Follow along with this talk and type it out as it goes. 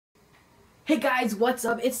Hey guys, what's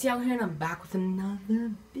up? It's Tiago here and I'm back with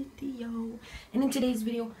another video. And in today's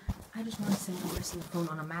video, I just want to say I'm resting the phone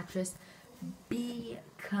on a mattress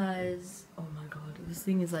because, oh my god, this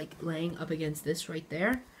thing is like laying up against this right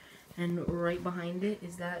there. And right behind it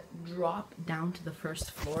is that drop down to the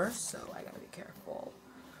first floor, so I gotta be careful.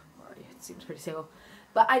 It seems pretty safe.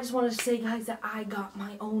 But I just wanted to say, guys, that I got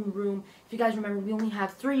my own room. If you guys remember, we only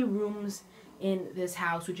have 3 rooms in this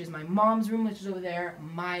house, which is my mom's room, which is over there,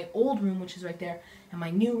 my old room, which is right there, and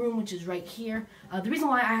my new room, which is right here. The reason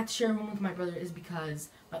why I had to share a room with my brother is because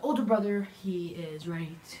my older brother, he is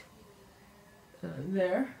right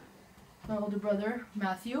there. My older brother,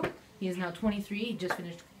 Matthew, he is now 23. He just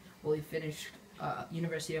finished, well, he finished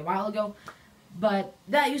university a while ago. But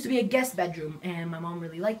that used to be a guest bedroom, and my mom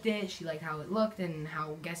really liked it. She liked how it looked and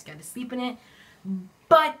how guests got to sleep in it.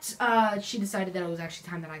 But she decided that it was actually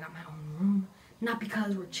time that I got my own room. Not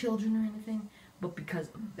because we're children or anything, but because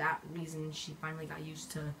of that reason. She finally got used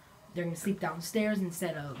to they're going to sleep downstairs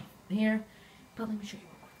instead of here. But let me show you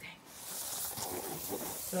one quick thing.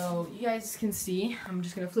 So you guys can see, I'm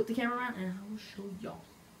just going to flip the camera around and I will show y'all.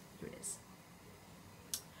 Here it is.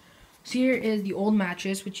 So here is the old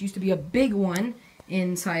mattress, which used to be a big one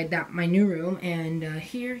inside my new room. And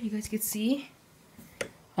here you guys can see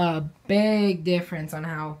a big difference on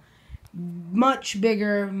how much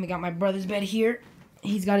bigger. We got my brother's bed here.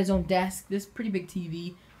 He's got his own desk. This pretty big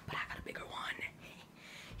TV, but I got a bigger one.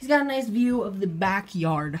 He's got a nice view of the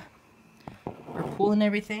backyard, our pool and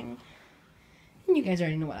everything. And you guys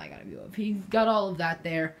already know what I got a view of. He's got all of that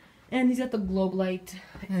there, and he's got the globe light,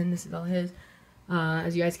 and this is all his.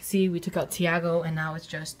 As you guys can see, we took out Tiago, and now it's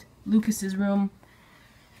just Lucas's room.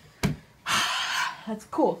 That's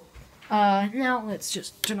cool. Now let's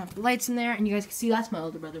just turn off the lights in there, and you guys can see that's my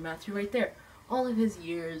older brother Matthew right there. All of his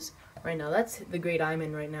years right now. That's the grade I'm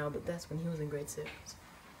in right now, but that's when he was in grade 6.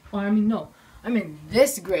 Or I mean, no, I'm in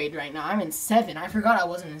this grade right now. I'm in 7. I forgot I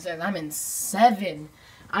wasn't in 7. I'm in 7.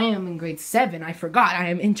 I am in grade 7. I forgot. I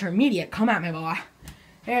am intermediate. Come at me, boy.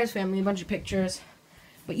 Here's family, a bunch of pictures.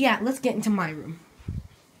 But yeah, let's get into my room.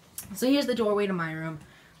 So here's the doorway to my room.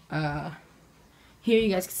 Here you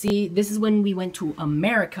guys can see, this is when we went to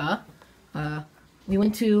America. We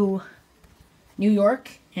went to New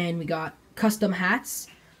York and we got custom hats.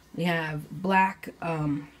 We have black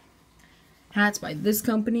hats by this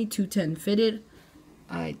company, 210 fitted.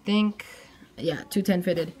 I think, yeah, 210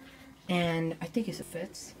 fitted. And I think it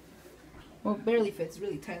fits. Well, it barely fits,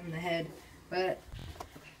 really tight on the head. But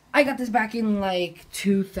I got this back in like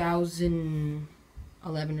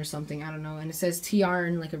 2011 or something, I don't know. And it says TR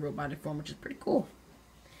in like a robotic form, which is pretty cool.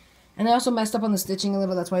 And I also messed up on the stitching a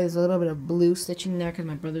little. That's why there's a little bit of blue stitching there, because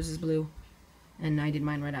my brother's is blue. And I did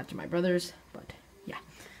mine right after my brother's. But yeah,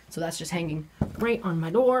 so that's just hanging right on my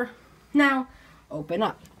door. Now, open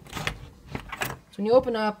up. So when you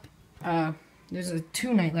open up, there's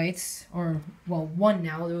 2 night lights, or well, 1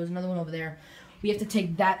 now. There was another one over there. We have to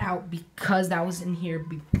take that out because that was in here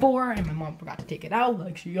before, and my mom forgot to take it out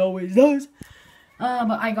like she always does.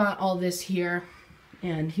 But I got all this here,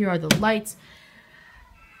 and here are the lights.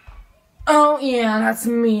 Oh yeah, that's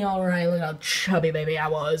me, alright. Look how chubby baby I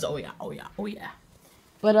was. Oh yeah, oh yeah, oh yeah.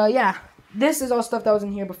 But yeah, this is all stuff that was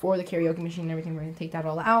in here before, the karaoke machine and everything. We're gonna take that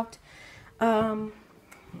all out. I'm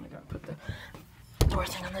gonna put the door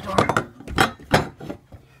thing on the door.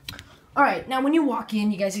 Alright, now when you walk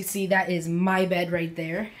in, you guys can see that is my bed right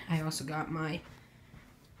there. I also got my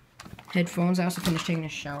headphones. I also finished taking a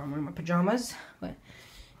shower. I'm wearing my pajamas. But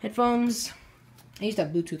headphones. I used to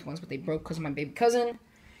have Bluetooth ones, but they broke because of my baby cousin.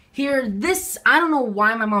 Here, this, I don't know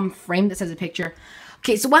why my mom framed this as a picture.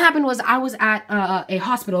 Okay, so what happened was I was at a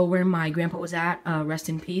hospital where my grandpa was at. Rest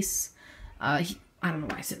in peace. I don't know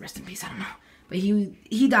why I said rest in peace. I don't know. But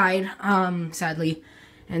he died, sadly.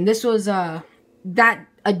 And this was a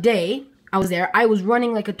day I was there. I was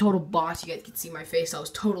running like a total boss. You guys can see my face. I was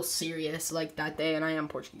total serious like that day. And I am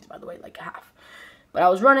Portuguese, by the way, like half. But I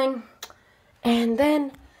was running. And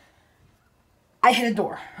then I hit a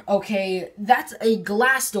door. Okay, that's a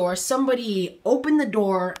glass door. Somebody opened the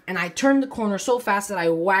door, and I turned the corner so fast that I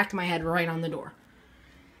whacked my head right on the door.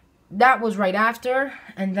 That was right after,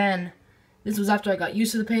 and then this was after I got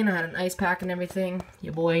used to the pain. I had an ice pack and everything.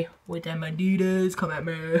 Your boy with them Adidas, come at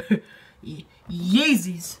me.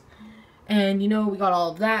 Yeezys. And, you know, we got all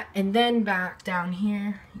of that. And then back down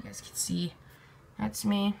here, you guys can see, that's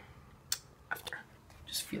me. After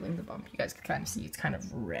just feeling the bump. You guys can kind of see it's kind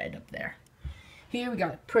of red up there. Here we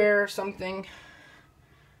got a prayer or something.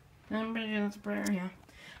 That's a prayer, yeah.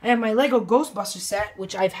 I have my Lego Ghostbusters set,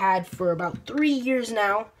 which I've had for about 3 years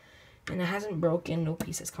now. And it hasn't broken. No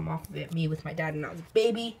piece has come off of it. Me with my dad and I was a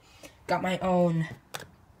baby. Got my own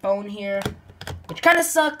phone here, which kind of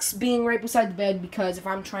sucks being right beside the bed, because if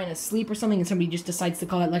I'm trying to sleep or something and somebody just decides to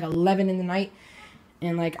call it like 11 in the night,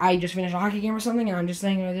 and like I just finished a hockey game or something, and I'm just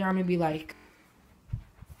laying right there, I'm gonna be like,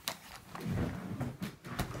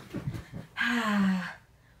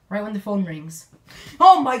 right when the phone rings.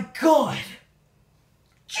 Oh my god!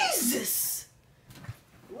 Jesus!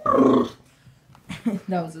 That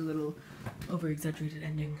was a little over-exaggerated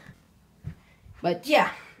ending. But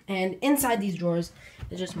yeah, and inside these drawers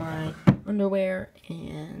is just my underwear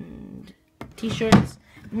and t-shirts,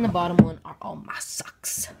 and the bottom one are all my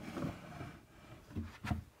socks.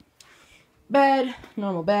 Bed,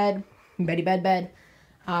 normal bed, beddy bed.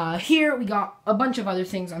 Here we got a bunch of other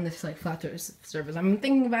things on this like flat surface. I'm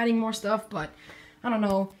thinking of adding more stuff, but I don't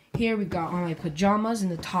know. Here we got all my pajamas in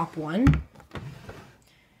the top one,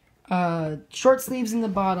 short sleeves in the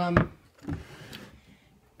bottom,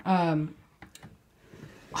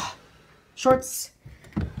 shorts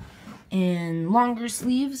and longer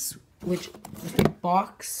sleeves, which is the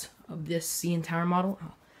box of this CN Tower model.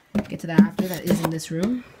 I'll get to that after. That is in this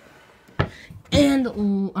room. And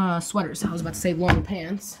sweaters. I was about to say long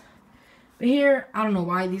pants. But here, I don't know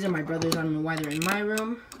why. These are my brothers. I don't know why they're in my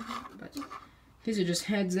room. But these are just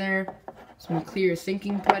heads there. Some clear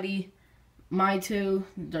thinking putty. My two.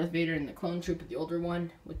 Darth Vader and the clone troop, the older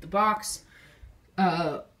one with the box.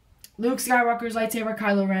 Luke Skywalker's lightsaber,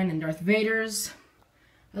 Kylo Ren, and Darth Vader's.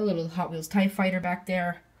 A little Hot Wheels TIE Fighter back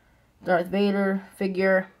there. Darth Vader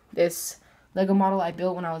figure. This Lego model I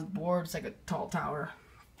built when I was bored. It's like a tall tower.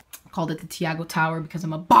 Called it the Tiago Tower because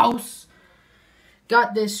I'm a boss.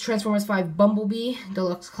 Got this Transformers 5 Bumblebee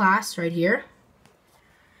Deluxe Class right here.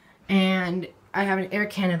 And I have an Air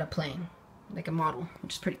Canada plane. Like a model,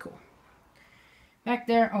 which is pretty cool. Back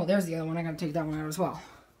there, oh, there's the other one. I gotta take that one out as well.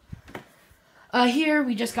 Here,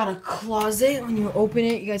 we just got a closet. When you open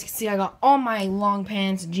it, you guys can see I got all my long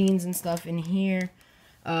pants, jeans, and stuff in here.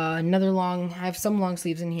 I have some long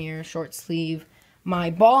sleeves in here, short sleeve. My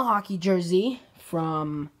ball hockey jersey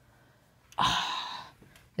from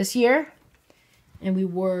this year. And we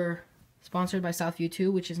were sponsored by Southview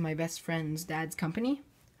 2, which is my best friend's dad's company.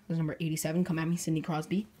 It was number 87. Come at me, Sidney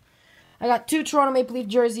Crosby. I got two Toronto Maple Leaf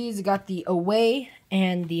jerseys. I got the away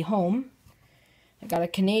and the home. I got a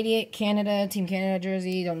Team Canada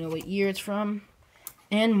jersey. Don't know what year it's from.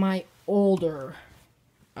 And my older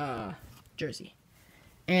jersey.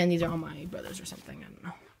 And these are all my brothers or something. I don't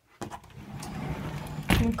know.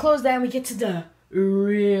 And close that and we get to the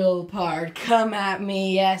real part. Come at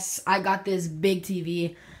me. Yes, I got this big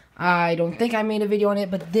TV. I don't think I made a video on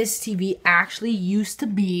it, but this TV actually used to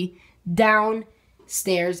be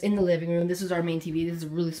downstairs in the living room. This is our main TV. This is a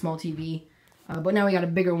really small TV. But now we got a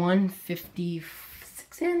bigger one,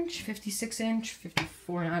 56 inch,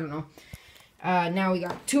 54, I don't know. Now we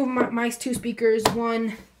got two of my two speakers,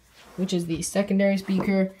 one which is the secondary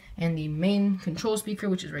speaker, and the main control speaker,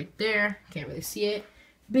 which is right there. Can't really see it.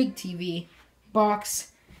 Big TV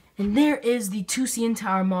box. And there is the two CN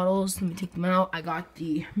Tower models. Let me take them out. I got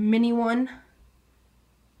the mini one.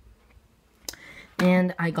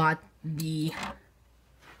 And I got the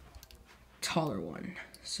taller one.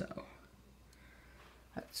 So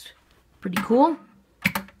that's pretty cool.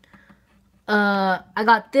 I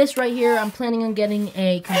got this right here. I'm planning on getting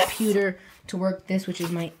a computer to work this, which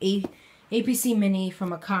is my APC Mini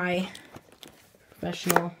from Akai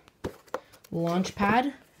Professional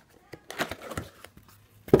Launchpad.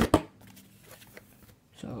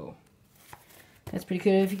 So that's pretty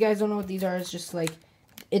good. If you guys don't know what these are, it's just like,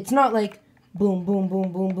 it's not like boom, boom,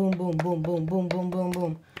 boom, boom, boom, boom, boom, boom, boom, boom, boom,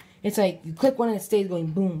 boom. It's like you click one and it stays going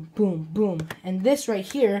boom, boom, boom. And this right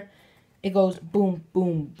here, it goes boom,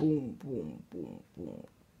 boom, boom, boom, boom, boom,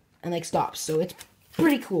 and like stops. So it's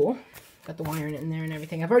pretty cool. Got the wire in there and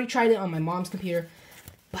everything. I've already tried it on my mom's computer,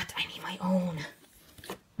 but I need my own.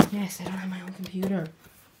 Yes, I don't have my own computer.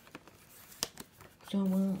 So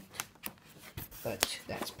what? But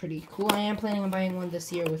that's pretty cool. I am planning on buying one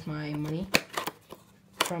this year with my money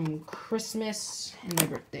from Christmas and my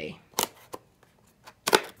birthday.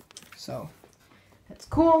 So that's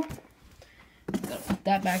cool. Gotta put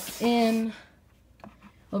that back in.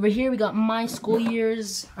 Over here we got my school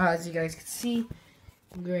years. As you guys can see,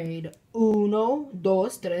 grade 1,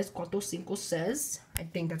 2, 3, 4, 5, 6. I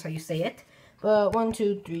think that's how you say it. But 1,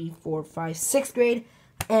 2, 3, 4, 5, 6th grade.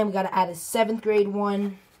 And we gotta add a 7th grade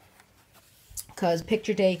one, because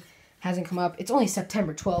picture day hasn't come up. It's only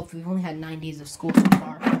September 12th. We've only had 9 days of school so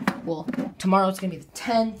far. Well, tomorrow's gonna be the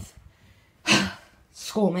 10th.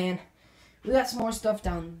 School, man. We got some more stuff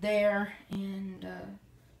down there, and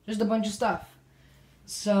just a bunch of stuff.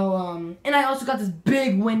 So, and I also got this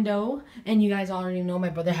big window, and you guys already know my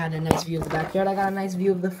brother had a nice view of the backyard. I got a nice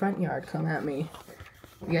view of the front yard. Come at me.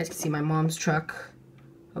 You guys can see my mom's truck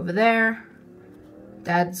over there,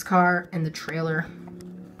 Dad's car, and the trailer.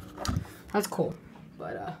 That's cool.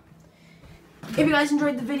 But, if you guys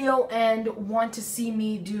enjoyed the video and want to see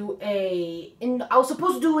me do I was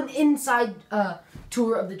supposed to do an inside,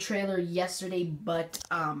 tour of the trailer yesterday, but,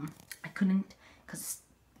 I couldn't, because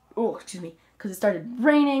it started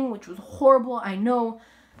raining, which was horrible. I know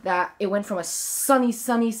that it went from a sunny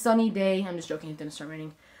day. I'm just joking, it didn't start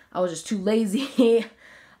raining. I was just too lazy.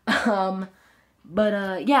 Yeah,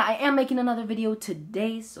 I am making another video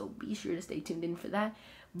today, so be sure to stay tuned in for that.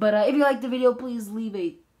 But if you liked the video, please leave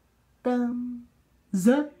a thumbs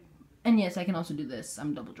up. And yes, I can also do this.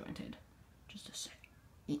 I'm double jointed. Just to say.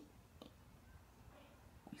 You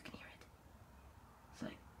can hear it. It's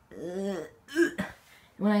like,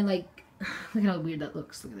 when I like, look at how weird that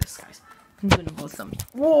looks. Look at this, guys. I'm doing both thumbs.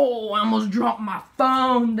 Whoa, I almost dropped my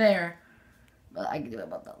phone there. But I can do it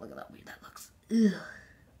about that. Look at how weird that looks.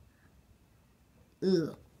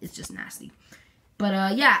 Ugh. It's just nasty.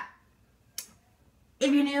 But, yeah.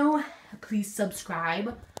 If you're new, please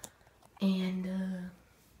subscribe. And,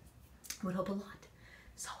 it would help a lot.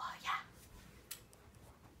 So,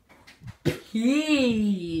 yeah.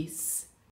 Peace.